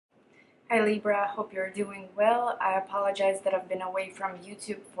Hi Libra, hope you're doing well. I apologize that I've been away from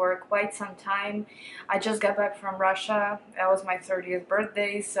YouTube for quite some time. I just got back from Russia. That was my 30th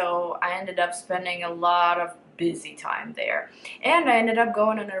birthday, so I ended up spending a lot of busy time there. And I ended up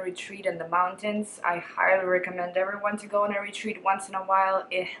going on a retreat in the mountains. I highly recommend everyone to go on a retreat once in a while.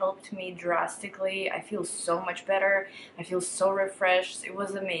 It helped me drastically. I feel so much better. I feel so refreshed. It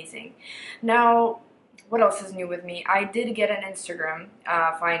was amazing. Now, what else is new with me? I did get an Instagram,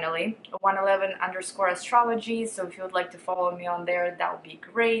 finally, 111_astrology, so if you would like to follow me on there, that would be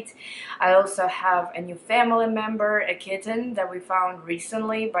great. I also have a new family member, a kitten that we found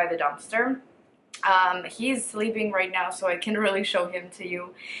recently by the dumpster. He's sleeping right now, so I can really show him to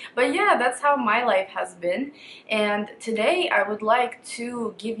you. But yeah, that's how my life has been. And today I would like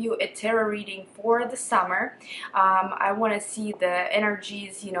to give you a tarot reading for the summer. I want to see the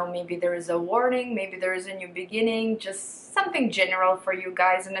energies, maybe there is a warning, maybe there is a new beginning, just something general for you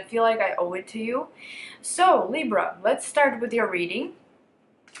guys, and I feel like I owe it to you. So, Libra, let's start with your reading.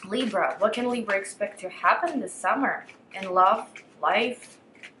 Libra, what can Libra expect to happen this summer? In love, life,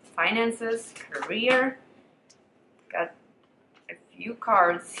 finances, career. Got a few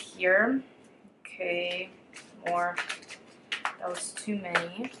cards here. Okay, more. That was too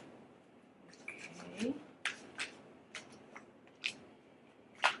many. Okay.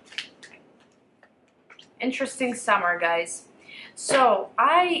 Interesting summer, guys. So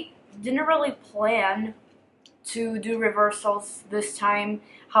I didn't really plan to do reversals this time.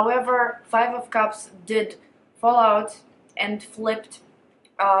 However, Five of Cups did fall out and flipped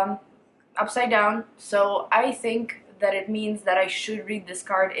upside down, so I think that it means that I should read this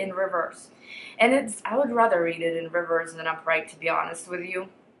card in reverse. And I would rather read it in reverse than upright, to be honest with you.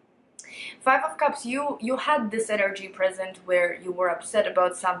 Five of Cups, you had this energy present where you were upset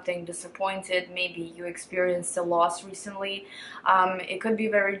about something, disappointed, maybe you experienced a loss recently. It could be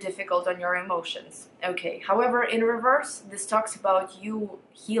very difficult on your emotions. Okay, however, in reverse, this talks about you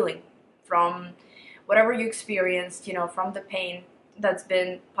healing from whatever you experienced, from the pain that's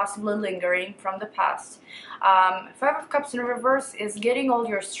been possibly lingering from the past. Five of Cups in reverse is getting all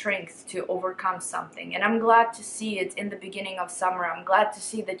your strength to overcome something, and I'm glad to see it in the beginning of summer. I'm glad to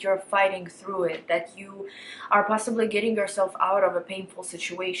see that you're fighting through it, that you are possibly getting yourself out of a painful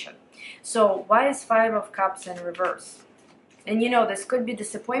situation. So why is Five of Cups in reverse? And this could be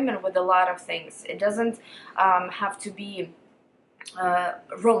disappointment with a lot of things. It doesn't have to be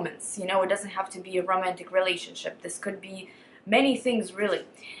romance, it doesn't have to be a romantic relationship. This could be many things, really,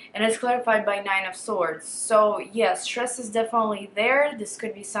 and it's clarified by Nine of Swords. So yes, stress is definitely there. This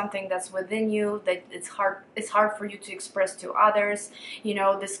could be something that's within you that it's hard for you to express to others.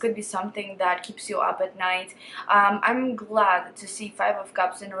 This could be something that keeps you up at night. I'm glad to see Five of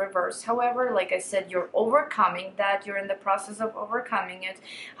Cups in reverse. However, like I said, you're overcoming that. You're in the process of overcoming it.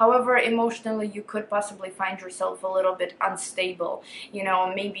 However, emotionally, you could possibly find yourself a little bit unstable.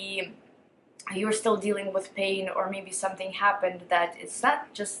 Maybe you're still dealing with pain, or maybe something happened that it's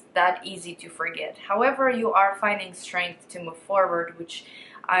not just that easy to forget. However, you are finding strength to move forward, which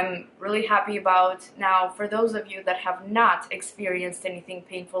I'm really happy about. Now, for those of you that have not experienced anything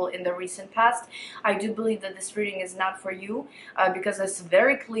painful in the recent past, I do believe that this reading is not for you, because it's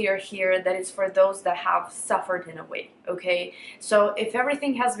very clear here that it's for those that have suffered in a way, okay? So if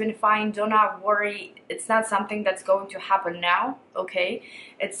everything has been fine, do not worry. It's not something that's going to happen now, okay?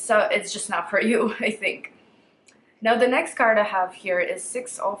 It's just not for you, I think. Now, the next card I have here is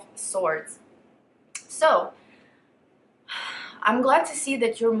Six of Swords. So I'm glad to see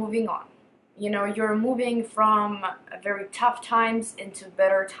that you're moving on. You're moving from very tough times into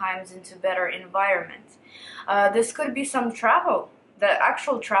better times, into better environment. This could be some travel, the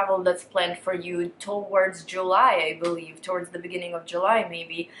actual travel that's planned for you towards July, I believe, towards the beginning of July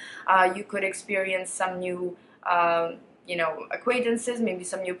maybe. You could experience some new acquaintances, maybe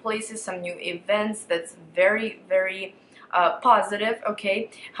some new places, some new events. That's very, very positive, okay?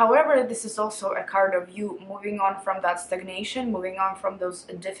 However, this is also a card of you moving on from that stagnation, moving on from those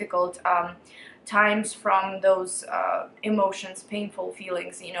difficult times, from those emotions, painful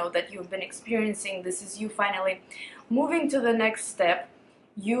feelings, that you've been experiencing. This is you finally moving to the next step,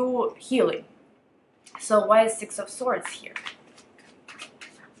 you healing. So why is Six of Swords here?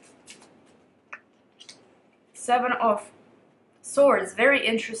 Seven of Swords, very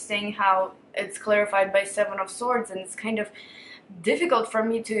interesting how it's clarified by Seven of Swords, and it's kind of difficult for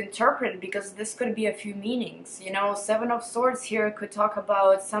me to interpret because this could be a few meanings. Seven of Swords here could talk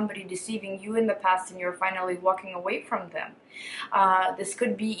about somebody deceiving you in the past and you're finally walking away from them. This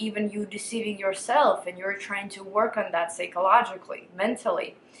could be even you deceiving yourself and you're trying to work on that psychologically,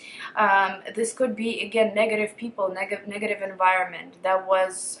 mentally. This could be, again, negative people, negative environment that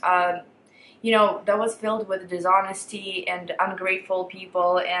was you know, that was filled with dishonesty and ungrateful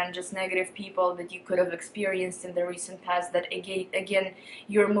people and just negative people that you could have experienced in the recent past, that again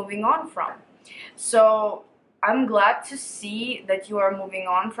you're moving on from. So I'm glad to see that you are moving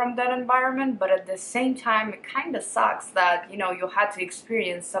on from that environment, but at the same time, it kind of sucks that, you know, you had to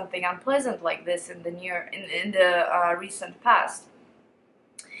experience something unpleasant like this in the recent past.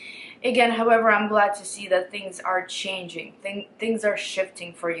 Again, however, I'm glad to see that things are changing. Things are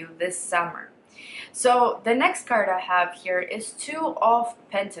shifting for you this summer. So the next card I have here is Two of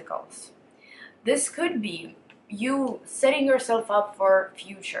Pentacles. This could be you setting yourself up for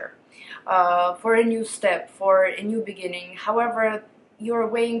future, for a new step, for a new beginning. However, you're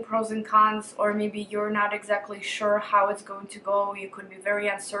weighing pros and cons, or maybe you're not exactly sure how it's going to go. You could be very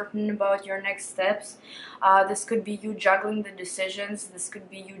uncertain about your next steps. This could be you juggling the decisions. This could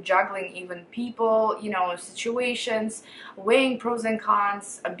be you juggling even people, you know, situations, weighing pros and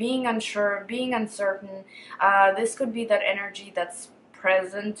cons, being unsure, being uncertain. This could be that energy that's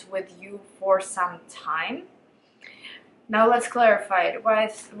present with you for some time. Now let's clarify it. Why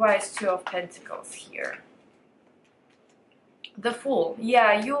is Two of Pentacles here? The Fool.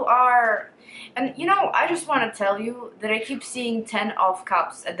 Yeah, you are. And you know, I just want to tell you that I keep seeing 10 of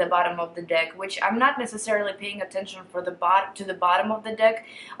Cups at the bottom of the deck, which I'm not necessarily paying attention to the bottom of the deck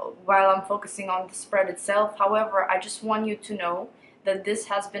while I'm focusing on the spread itself. However, I just want you to know that this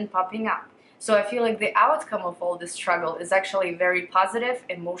has been popping up. So I feel like the outcome of all this struggle is actually very positive,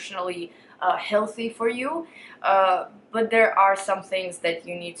 emotionally healthy for you, but there are some things that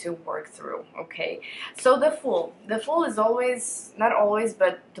you need to work through, okay? So the Fool is always, not always,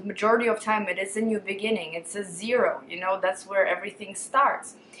 but the majority of time it is a new beginning. It's a zero, you know, that's where everything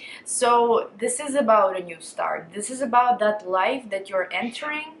starts. So this is about a new start. This is about that life that you're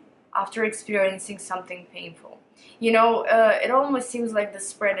entering after experiencing something painful. You know, it almost seems like the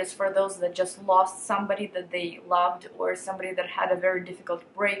spread is for those that just lost somebody that they loved, or somebody that had a very difficult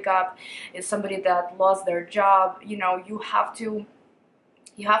breakup, is somebody that lost their job. You know, you have to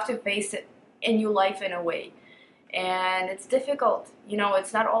face it in your life in a way, and it's difficult. You know,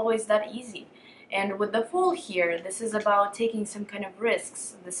 it's not always that easy. And with the Fool here, this is about taking some kind of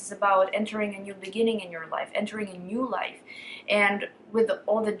risks. This is about entering a new beginning in your life, entering a new life. And with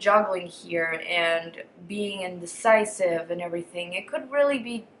all the juggling here and being indecisive and everything, it could really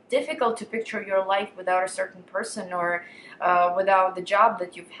be difficult to picture your life without a certain person, or without the job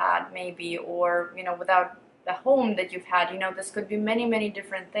that you've had maybe, or, you know, without the home that you've had. You know, this could be many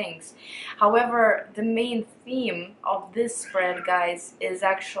different things. However, the main theme of this spread, guys, is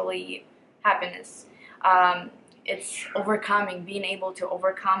actually happiness. It's overcoming, being able to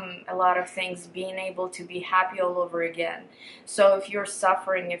overcome a lot of things, being able to be happy all over again. So if you're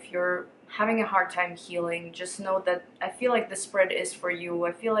suffering, if you're having a hard time healing, just know that I feel like the spread is for you.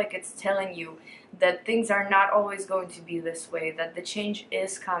 I feel like it's telling you that things are not always going to be this way, that the change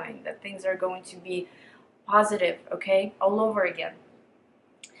is coming, that things are going to be positive, okay, all over again.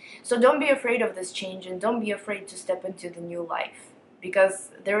 So don't be afraid of this change, and don't be afraid to step into the new life, because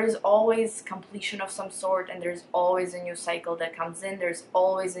there is always completion of some sort, and there's always a new cycle that comes in. There's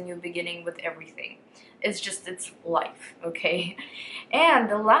always a new beginning with everything. It's life, okay? And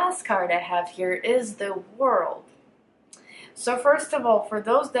the last card I have here is the World. So first of all, for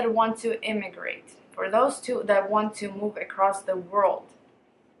those that want to immigrate, for those that want to move across the world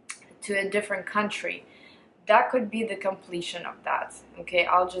to a different country, that could be the completion of that, okay?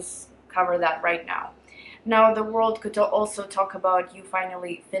 I'll just cover that right now. Now, the World could also talk about you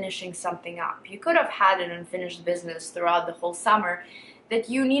finally finishing something up. You could have had an unfinished business throughout the whole summer that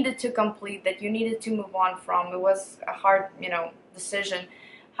you needed to complete, that you needed to move on from. It was a hard, you know, decision.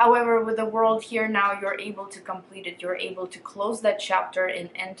 However, with the World here now, you're able to complete it. You're able to close that chapter and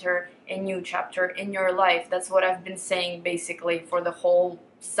enter a new chapter in your life. That's what I've been saying basically for the whole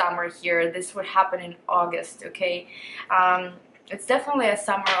summer here. This would happen in August, okay? It's definitely a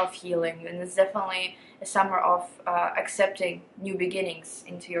summer of healing, and it's definitely a summer of accepting new beginnings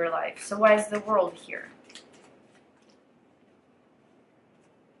into your life. So why is the World here?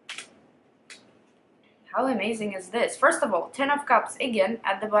 How amazing is this? First of all, 10 of Cups again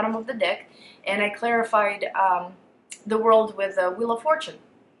at the bottom of the deck, and I clarified the World with the Wheel of Fortune.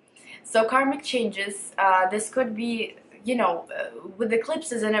 So karmic changes, this could be, you know, with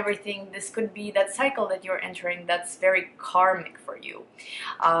eclipses and everything, this could be that cycle that you're entering that's very karmic for you.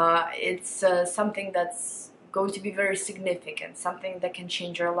 It's something that's going to be very significant, something that can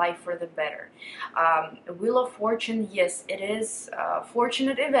change your life for the better. Wheel of Fortune, yes, it is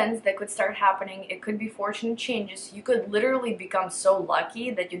fortunate events that could start happening. It could be fortunate changes. You could literally become so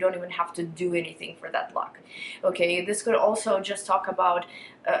lucky that you don't even have to do anything for that luck. Okay, this could also just talk about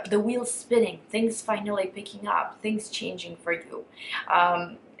the wheel spinning, things finally picking up, things changing for you.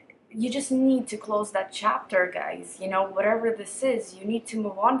 You just need to close that chapter, guys. You know, whatever this is, you need to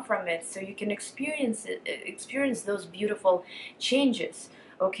move on from it so you can experience it, experience those beautiful changes.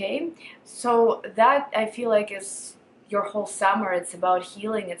 Okay, so that, I feel like, is your whole summer. It's about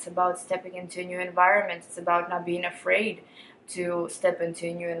healing, it's about stepping into a new environment, it's about not being afraid to step into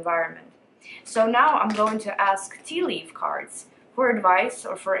a new environment. So now I'm going to ask tea leaf cards for advice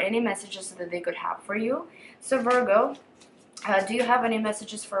or for any messages that they could have for you. So Virgo, do you have any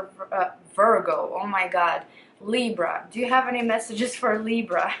messages for Virgo? Oh my God. Libra. Do you have any messages for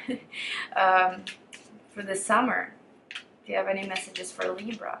Libra for the summer? Do you have any messages for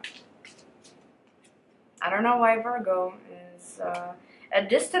Libra? I don't know why Virgo is... a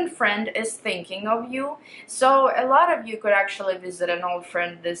distant friend is thinking of you. So a lot of you could actually visit an old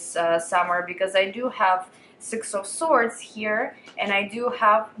friend this summer, because I do have Six of Swords here, and I do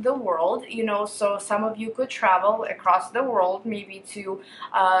have the world, you know, so some of you could travel across the world, maybe to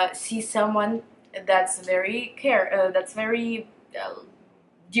see someone that's very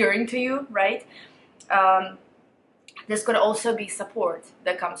dearing to you, right? This could also be support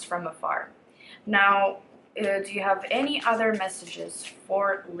that comes from afar. Now, do you have any other messages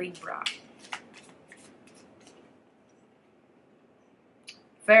for Libra?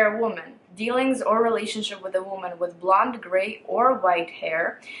 Fair woman. Dealings or relationship with a woman with blonde, gray, or white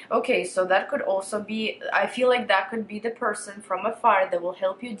hair. Okay, so that could also be, I feel like that could be the person from afar that will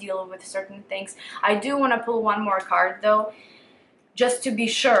help you deal with certain things. I do want to pull one more card though, just to be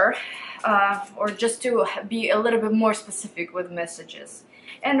sure, or just to be a little bit more specific with messages.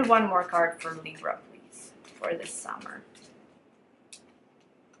 And one more card for Libra, please, for this summer.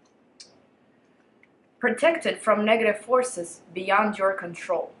 Protected from negative forces beyond your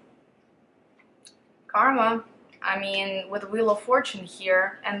control. Karma, I mean, with Wheel of Fortune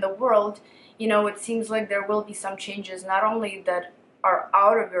here and the world, you know, it seems like there will be some changes, not only that are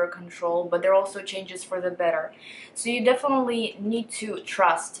out of your control, but there are also changes for the better. So you definitely need to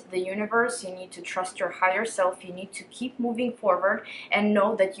trust the universe, you need to trust your higher self, you need to keep moving forward and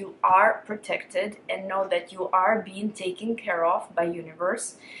know that you are protected and know that you are being taken care of by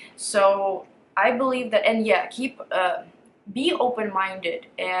universe. So I believe that, and yeah, be open-minded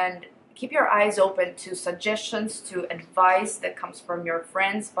and keep your eyes open to suggestions, to advice that comes from your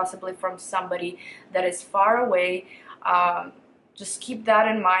friends, possibly from somebody that is far away. Just keep that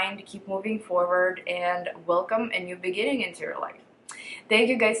in mind, keep moving forward, and welcome a new beginning into your life. Thank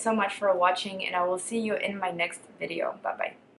you guys so much for watching, and I will see you in my next video. Bye-bye.